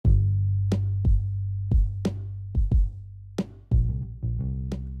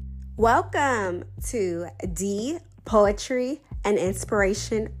Welcome to D Poetry and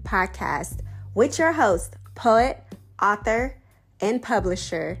Inspiration Podcast with your host, poet, author, and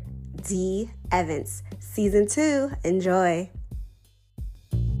publisher, D Evans. Season 2. Enjoy.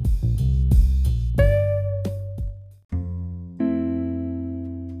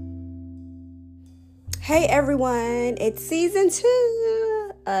 Hey everyone, it's season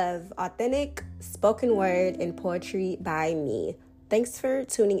 2 of Authentic Spoken Word and Poetry by me. Thanks for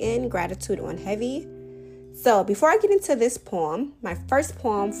tuning in. Gratitude on heavy. So before I get into this poem, my first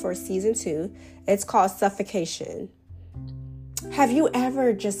poem for season 2, it's called Suffocation. Have you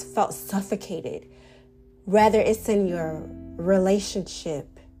ever just felt suffocated? Whether it's in your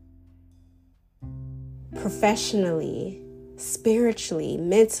relationship, professionally, spiritually,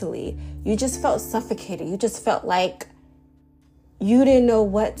 mentally, you just felt suffocated. You just felt like you didn't know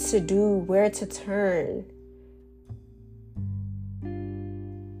what to do, where to turn.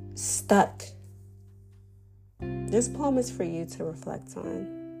 Stuck. This poem is for you to reflect on.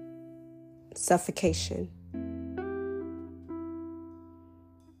 Suffocation.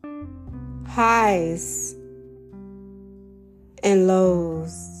 Highs and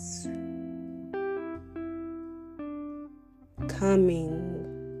lows. Coming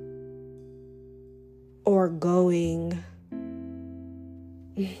or going.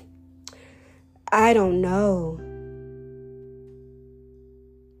 I don't know.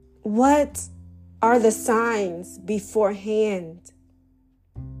 What are the signs beforehand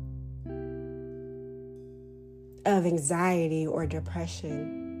of anxiety or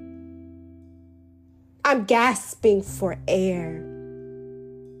depression? I'm gasping for air.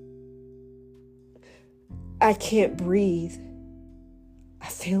 I can't breathe. I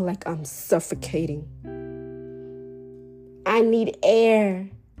feel like I'm suffocating. I need air.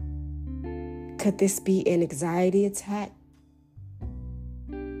 Could this be an anxiety attack?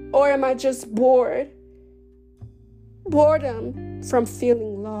 Or am I just bored? Boredom from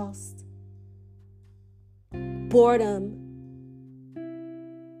feeling lost. Boredom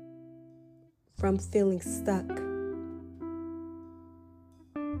from feeling stuck.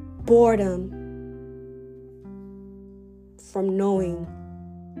 Boredom from knowing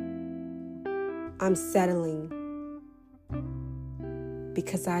I'm settling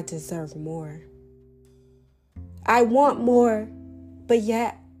because I deserve more. I want more, but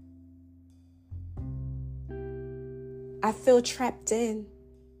yet I feel trapped in.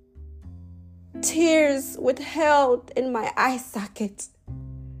 Tears withheld in my eye socket,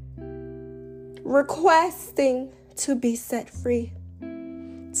 requesting to be set free.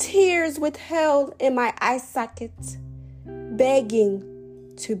 Tears withheld in my eye socket,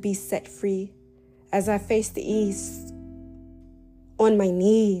 begging to be set free as I face the east on my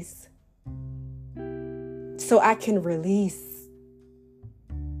knees so I can release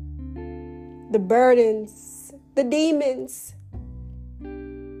the burdens, the demons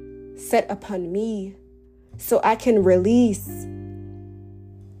set upon me so I can release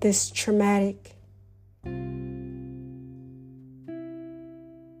this traumatic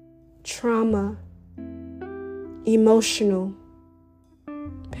trauma, emotional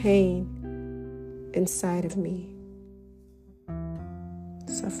pain inside of me.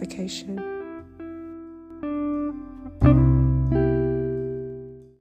 Suffocation.